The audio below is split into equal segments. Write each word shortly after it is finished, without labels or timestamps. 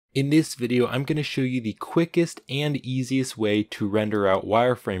In this video, I'm going to show you the quickest and easiest way to render out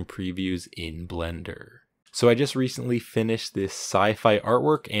wireframe previews in Blender. So I just recently finished this sci-fi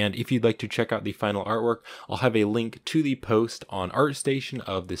artwork, and if you'd like to check out the final artwork, I'll have a link to the post on ArtStation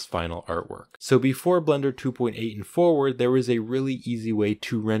of this final artwork. So before Blender 2.8 and forward, there was a really easy way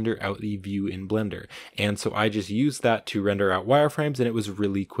to render out the view in Blender. And so I just used that to render out wireframes, and it was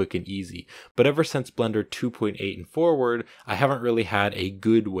really quick and easy. But ever since Blender 2.8 and forward, I haven't really had a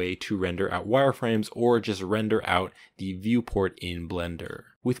good way to render out wireframes or just render out the viewport in Blender.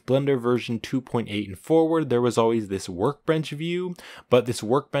 With Blender version 2.8 and forward, there was always this workbench view, but this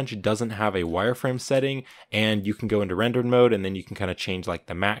workbench doesn't have a wireframe setting, and you can go into rendered mode and then you can kind of change like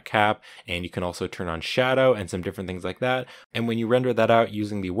the matte cap, and you can also turn on shadow and some different things like that. And when you render that out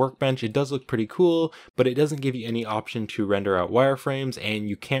using the workbench, it does look pretty cool, but it doesn't give you any option to render out wireframes, and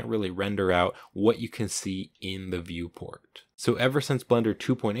you can't really render out what you can see in the viewport. So ever since Blender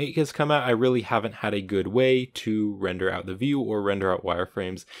 2.8 has come out, I really haven't had a good way to render out the view or render out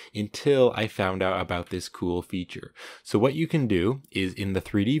wireframes until I found out about this cool feature. So what you can do is in the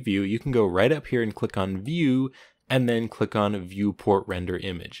 3D view, you can go right up here and click on View, and then click on Viewport Render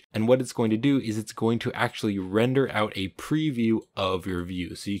Image. And what it's going to do is it's going to actually render out a preview of your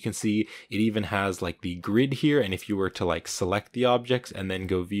view. So you can see it even has like the grid here, and if you were to like select the objects and then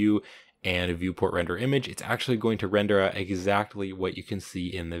go View and viewport render image, it's actually going to render out exactly what you can see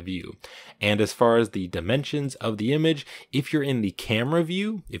in the view. And as far as the dimensions of the image, if you're in the camera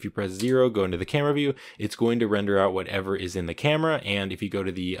view, if you press 0, go into the camera view, it's going to render out whatever is in the camera. And if you go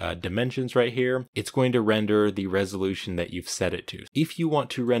to the dimensions right here, it's going to render the resolution that you've set it to. If you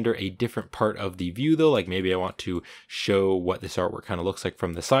want to render a different part of the view though, like maybe I want to show what this artwork kind of looks like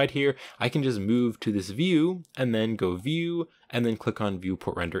from the side here, I can just move to this view and then go View, and then click on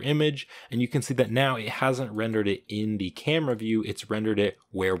Viewport Render Image, and you can see that now it hasn't rendered it in the camera view, it's rendered it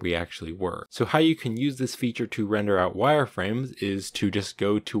where we actually were. So how you can use this feature to render out wireframes is to just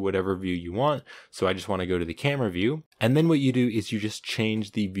go to whatever view you want. So I just want to go to the camera view, and then what you do is you just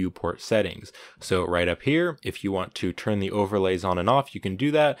change the viewport settings. So right up here, if you want to turn the overlays on and off, you can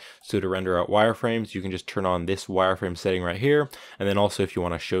do that. So to render out wireframes, you can just turn on this wireframe setting right here. And then also if you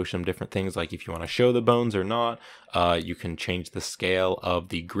want to show some different things, like if you want to show the bones or not, you can change the scale of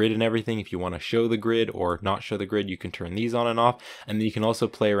the grid and everything. If you want to show the grid or not show the grid, you can turn these on and off. And then you can also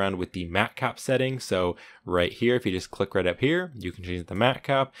play around with the matte cap setting. So right here, if you just click right up here, you can change the matte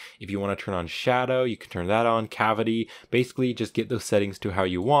cap. If you want to turn on shadow, you can turn that on, cavity, basically just get those settings to how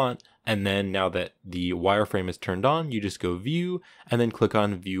you want. And then now that the wireframe is turned on, you just go View and then click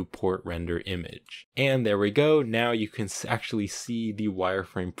on Viewport Render Image. And there we go. Now you can actually see the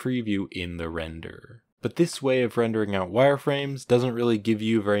wireframe preview in the render. But this way of rendering out wireframes doesn't really give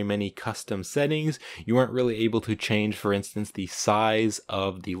you very many custom settings. You aren't really able to change, for instance, the size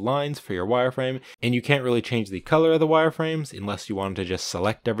of the lines for your wireframe, and you can't really change the color of the wireframes unless you wanted to just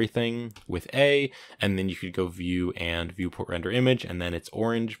select everything with A, and then you could go View and Viewport Render Image, and then it's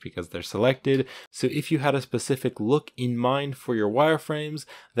orange because they're selected. So if you had a specific look in mind for your wireframes,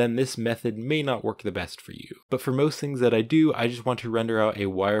 then this method may not work the best for you. But for most things that I do, I just want to render out a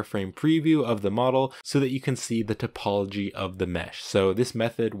wireframe preview of the model so that you can see the topology of the mesh. So this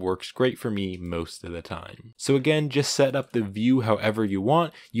method works great for me most of the time. So again, just set up the view however you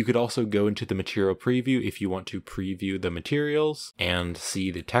want. You could also go into the material preview if you want to preview the materials and see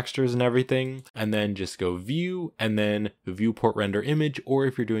the textures and everything, and then just go View and then Viewport Render Image. Or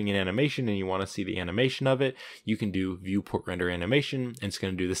if you're doing an animation and you want to see the animation of it, you can do Viewport Render Animation, and it's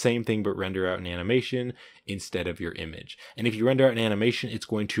going to do the same thing but render out an animation instead of your image. And if you render out an animation, it's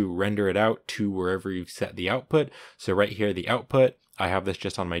going to render it out to wherever you've set the output. So right here, the output, I have this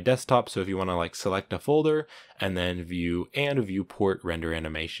just on my desktop. So if you want to like select a folder and then View and Viewport Render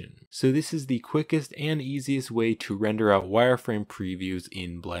Animation. So this is the quickest and easiest way to render out wireframe previews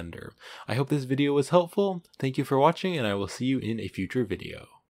in Blender. I hope this video was helpful. Thank you for watching, and I will see you in a future video.